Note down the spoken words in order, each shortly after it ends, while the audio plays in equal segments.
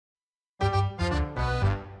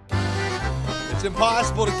It's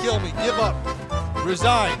impossible to kill me. Give up.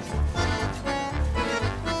 Resign.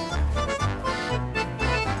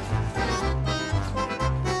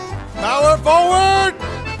 Power forward!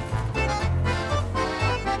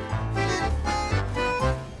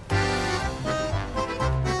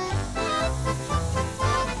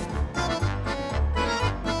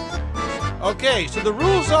 Okay, so the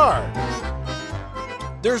rules are,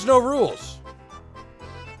 there's no rules.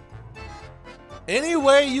 Any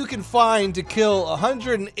way you can find to kill a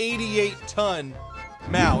 188-ton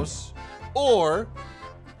mouse, or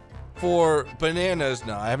for bananas.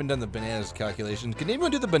 No, I haven't done the bananas calculations. Can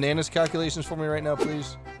anyone do the bananas calculations for me right now,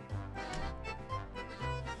 please?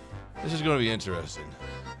 This is going to be interesting.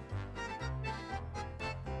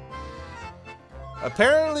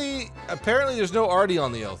 Apparently there's no Artie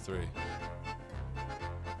on the L3.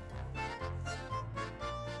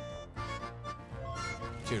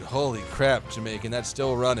 Dude, holy crap, Jamaican, that's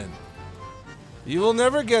still running. You will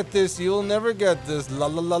never get this, you will never get this, la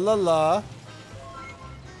la la la la.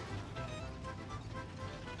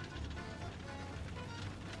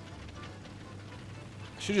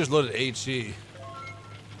 Should just loaded HE.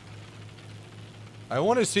 I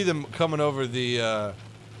want to see them coming over the,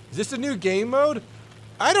 is this a new game mode?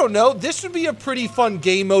 I don't know, this would be a pretty fun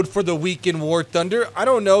game mode for the week in War Thunder. I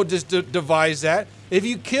don't know, just devise that. If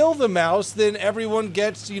you kill the mouse, then everyone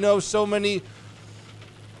gets, you know, so many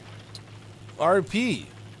RP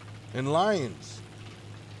and lions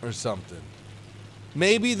or something.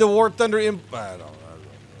 Maybe the War Thunder I don't know, dude.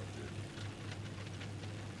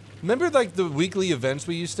 Remember like the weekly events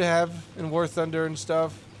we used to have in War Thunder and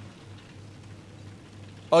stuff?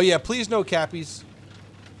 Oh yeah, please no cappies.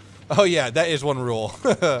 Oh yeah, that is one rule.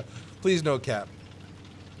 Please no cap.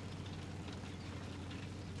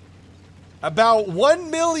 About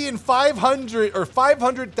 1,500,000 or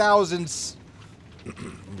 500,000. Let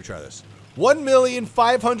me try this.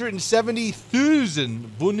 1,570,000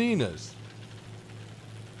 boninas.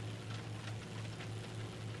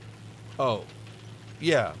 Oh,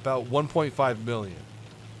 yeah, about 1.5 million.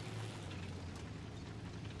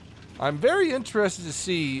 I'm very interested to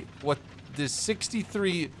see what this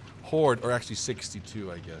 63 horde, or actually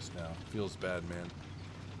 62, I guess now. Feels bad, man.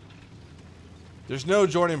 There's no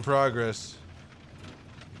join in progress.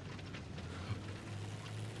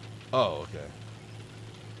 Oh, okay.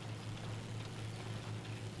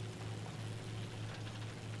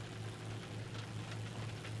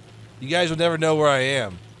 You guys will never know where I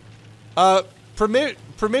am.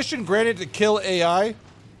 Permission granted to kill AI.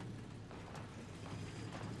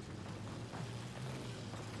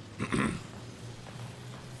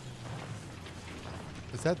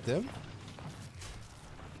 Is that them?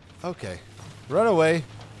 Okay. Run away.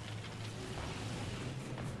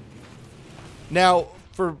 Now,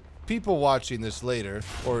 for people watching this later,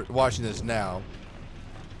 or watching this now,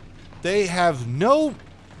 they have no...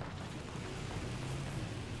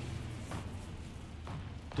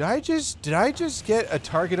 Did I just get a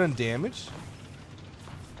target undamaged?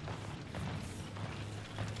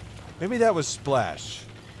 Maybe that was Splash.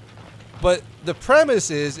 But the premise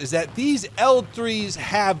is that these L3s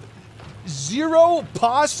have zero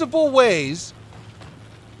possible ways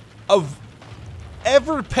of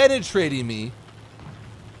ever penetrating me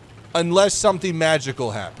unless something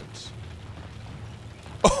magical happens.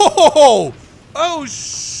 Oh! Oh,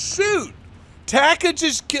 shoot! Taka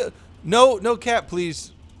just killed... No, no cap,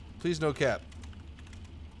 please. Please, no cap.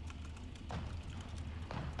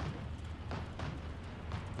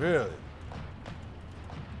 Really?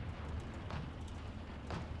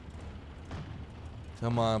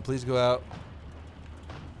 Come on, please go out.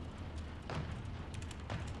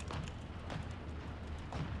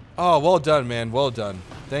 Oh, well done, man. Well done.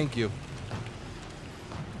 Thank you.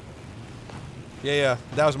 Yeah,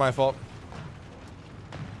 that was my fault.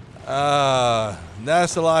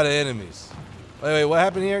 That's a lot of enemies. Wait, what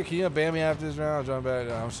happened here? Can you ban me after this round? I'll jump back.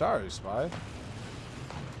 I'm sorry, Spy.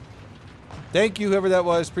 Thank you, whoever that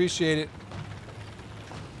was. Appreciate it.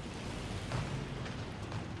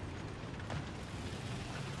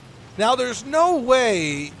 Now, there's no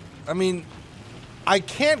way... I mean, I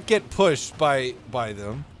can't get pushed by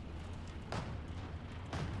them.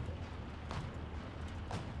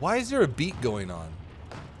 Why is there a beat going on?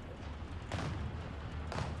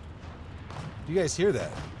 Do you guys hear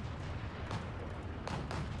that?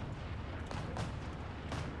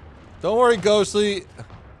 Don't worry, Ghostly.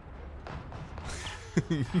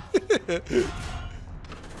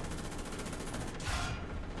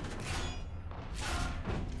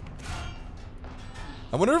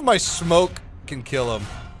 I wonder if my smoke can kill him.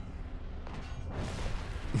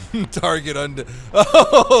 Target under.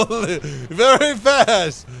 Oh, very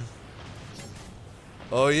fast.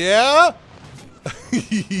 Oh, yeah?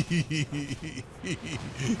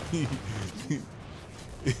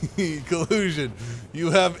 Collusion.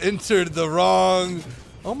 You have entered the wrong...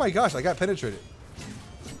 Oh my gosh, I got penetrated.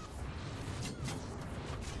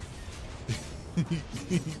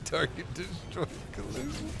 Target destroyed.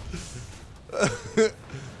 Collusion.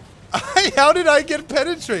 How did I get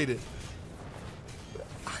penetrated?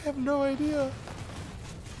 I have no idea.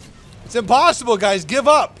 It's impossible, guys. Give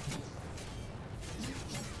up.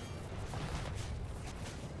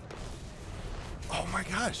 Oh my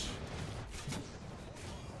gosh.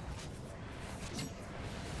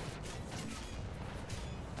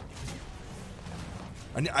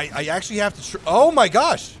 I actually have to... Oh my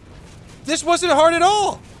gosh. This wasn't hard at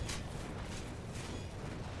all.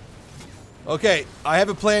 Okay, I have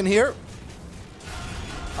a plan here.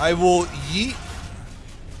 I will yeet.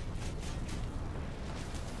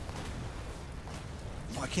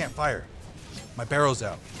 Oh, I can't fire. My barrel's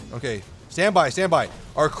out. Okay, stand by, stand by.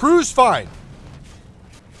 Our crew's fine.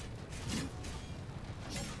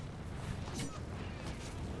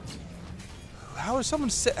 How is someone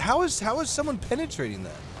how is someone penetrating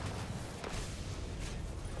that?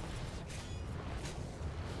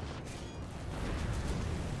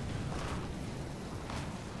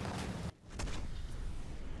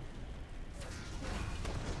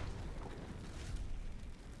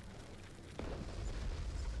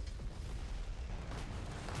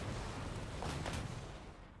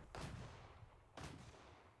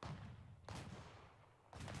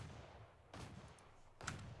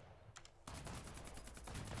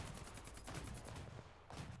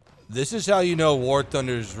 This is how you know War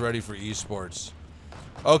Thunder's ready for esports.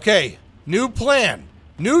 Okay, new plan,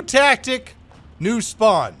 new tactic, new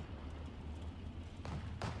spawn.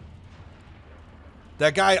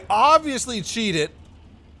 That guy obviously cheated.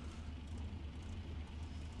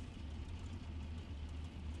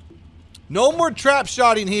 No more trap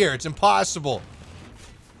shotting here. It's impossible.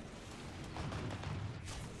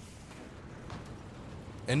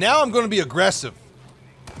 And now I'm going to be aggressive.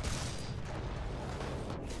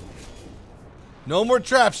 No more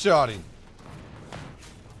trap shotting.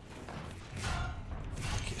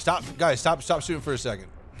 Okay, stop, guys. Stop shooting for a second.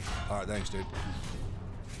 All right, thanks, dude.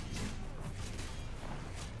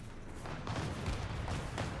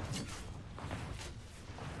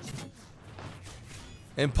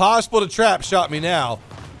 Impossible to trap shot me now.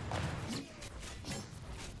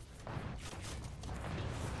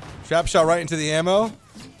 Trap shot right into the ammo.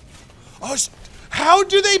 Oh, how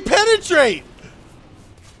do they penetrate?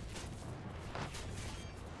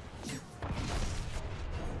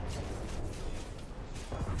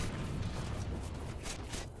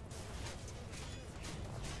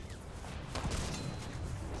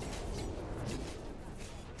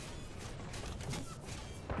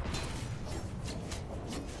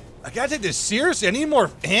 I gotta take this seriously. I need more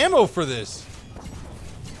ammo for this.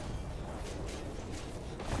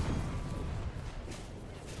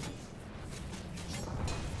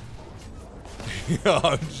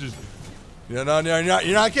 I'm just, you're not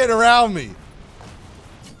getting around me.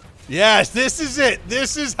 Yes, this is it.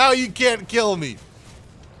 This is how you can't kill me.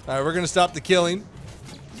 All right, we're gonna stop the killing.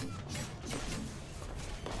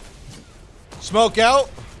 Smoke out.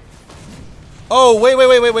 Oh,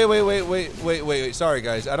 wait. Sorry,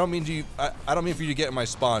 guys. I don't mean to. I don't mean for you to get in my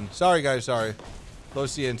spawn. Sorry, guys. Sorry. Lo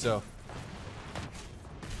siento.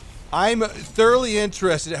 I'm thoroughly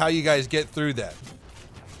interested in how you guys get through that.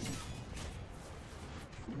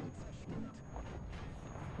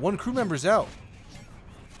 One crew member's out.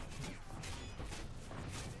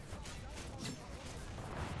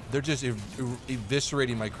 They're just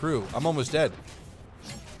eviscerating my crew. I'm almost dead.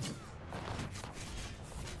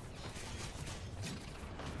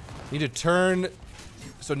 Need to turn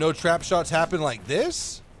so no trap shots happen like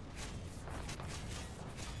this.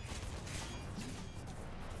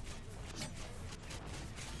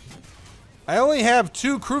 I only have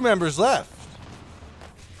 2 crew members left.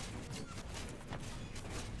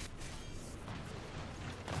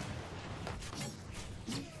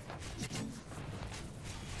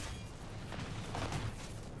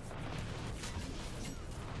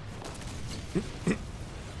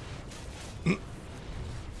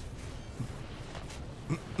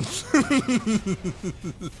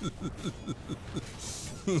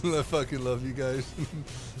 I fucking love you guys.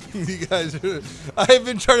 You guys are, I've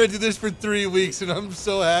been trying to do this for 3 weeks and I'm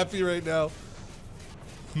so happy right now.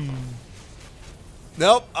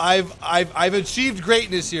 Nope, I've achieved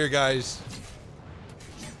greatness here, guys.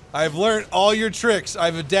 I've learned all your tricks.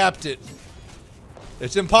 I've adapted.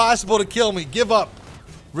 It's impossible to kill me. Give up.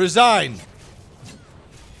 Resign.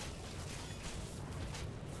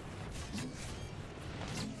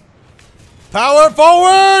 Power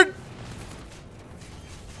forward!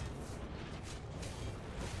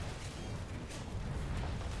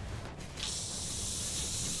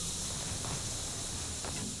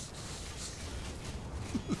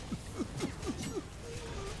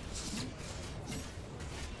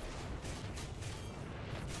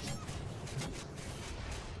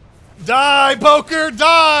 Die, poker,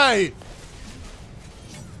 die!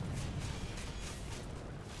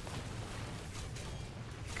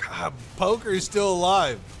 God, poker is still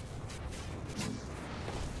alive.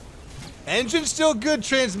 Engine's still good,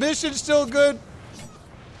 transmission's still good.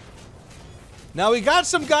 Now we got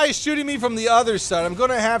some guys shooting me from the other side. I'm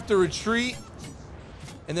gonna have to retreat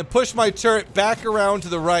and then push my turret back around to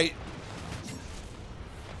the right.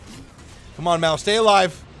 Come on, Mal, stay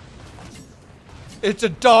alive. It's a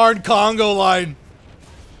darn Congo line.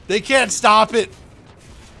 They can't stop it.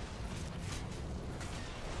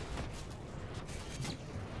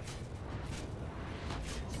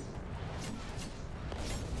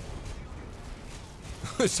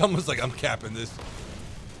 Someone's like, I'm capping this.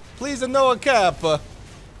 Please, no cap.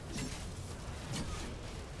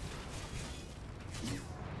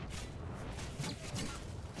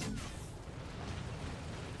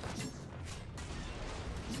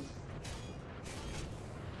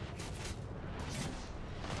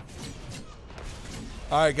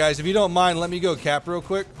 Alright guys, if you don't mind, let me go cap real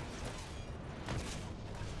quick.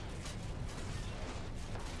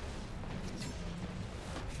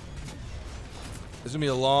 This is gonna be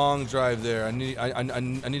a long drive there. I need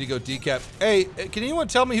to go decap. Hey, can anyone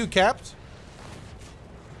tell me who capped?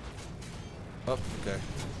 Oh, okay.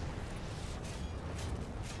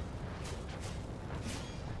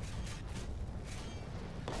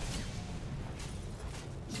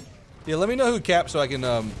 Yeah, let me know who capped so I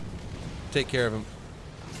can take care of him.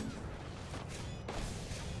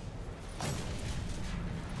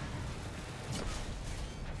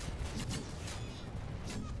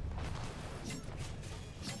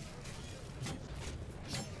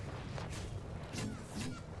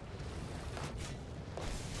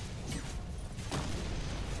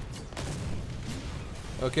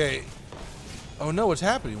 Okay. Oh no, what's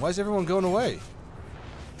happening? Why is everyone going away?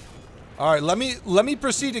 Alright, let me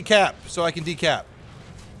proceed to cap so I can decap.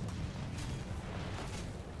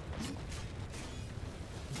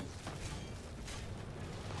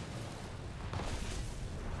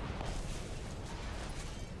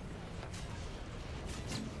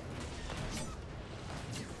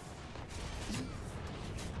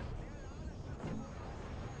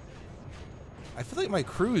 I feel like my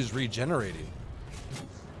crew is regenerating.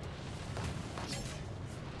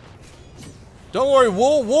 Don't worry,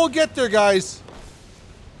 we'll get there, guys.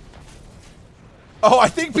 Oh, I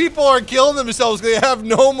think people are killing themselves because they have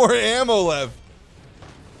no more ammo left.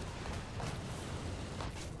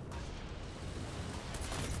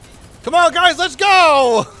 Come on, guys, let's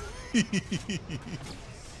go!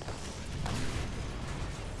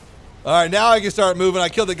 Alright, now I can start moving. I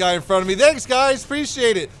killed the guy in front of me. Thanks, guys.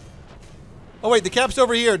 Appreciate it. Oh, wait, the cap's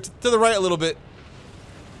over here. To the right a little bit.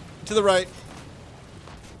 To the right.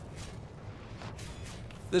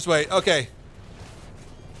 This way, okay.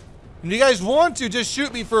 If you guys want to, just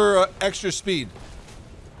shoot me for extra speed.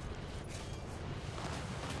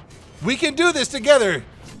 We can do this together.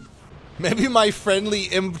 Maybe my friendly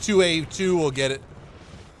M2A2 will get it.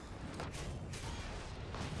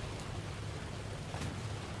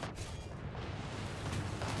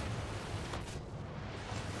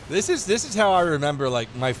 This is how I remember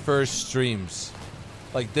like my first streams.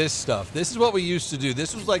 Like this stuff. This is what we used to do.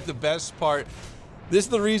 This was like the best part. This is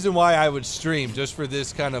the reason why I would stream, just for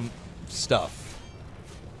this kind of stuff.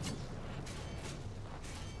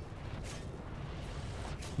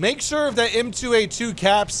 Make sure if that M2A2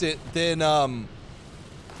 caps it, then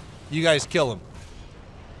you guys kill him.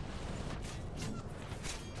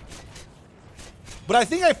 But I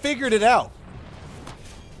think I figured it out.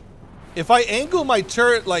 If I angle my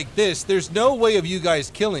turret like this, there's no way of you guys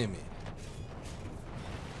killing me.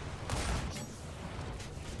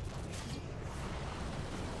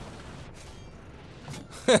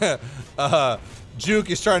 Juke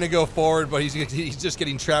is trying to go forward, but he's just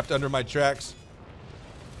getting trapped under my tracks.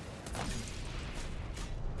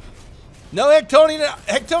 No,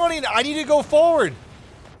 Hectonian, I need to go forward.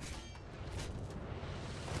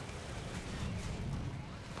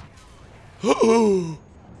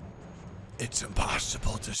 It's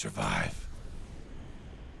impossible to survive.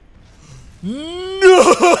 No!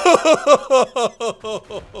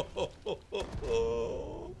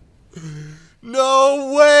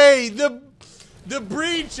 No way! The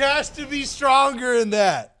breach has to be stronger than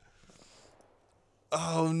that.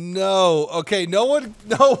 Oh no. Okay, no one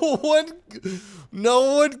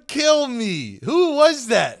kill me. Who was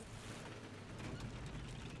that?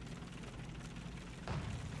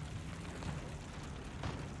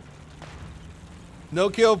 No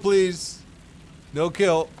kill, please. No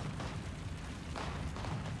kill.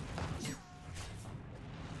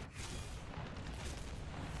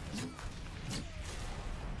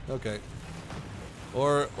 Okay.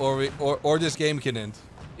 Or this game can end.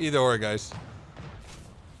 Either or, guys.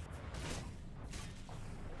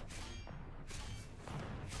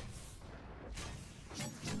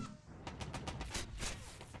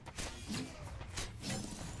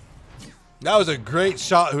 That was a great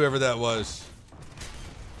shot, whoever that was.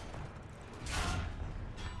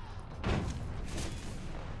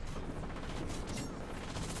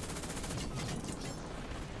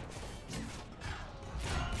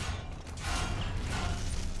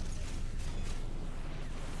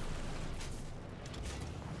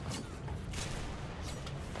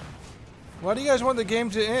 Why do you guys want the game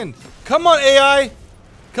to end? Come on, AI!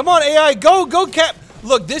 Come on, AI! Go, Cap!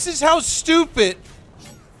 Look, this is how stupid...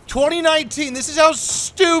 2019, this is how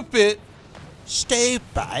stupid...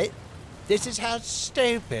 Stupid? This is how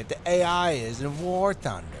stupid the AI is in War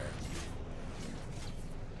Thunder.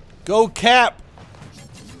 Go, Cap!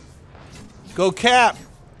 Go, Cap!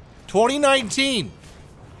 2019!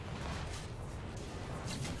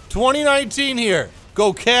 2019 here!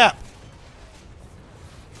 Go, Cap!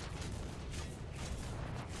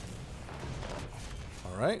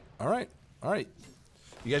 Alright.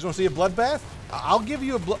 You guys want to see a bloodbath? I'll give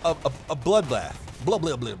you a bloodbath. Blah,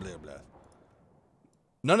 blah, blah, blah, blah.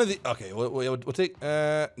 None of the... Okay, we'll take...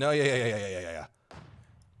 No, yeah.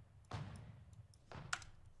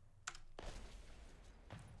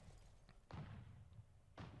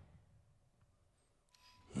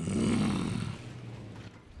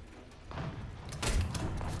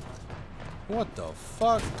 What the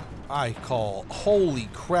fuck? I call... Holy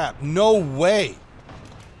crap. No way.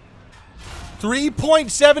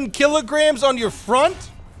 3.7 kilograms on your front?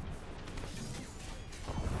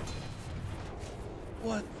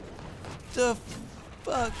 What the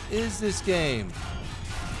fuck is this game?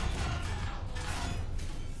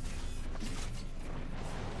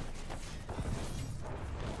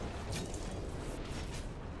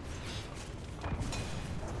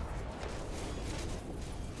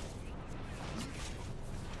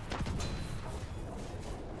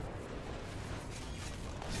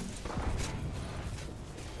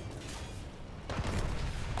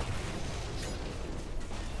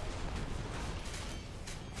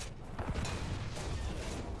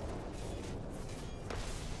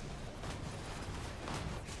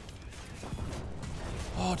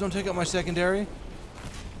 Oh, don't take out my secondary.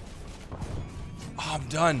 Oh, I'm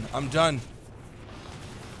done. I'm done.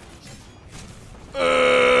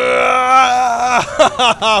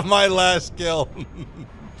 My last kill.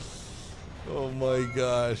 Oh my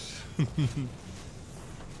gosh.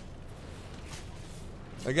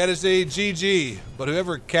 I gotta say GG, but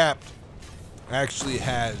whoever capped actually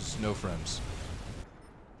has no friends.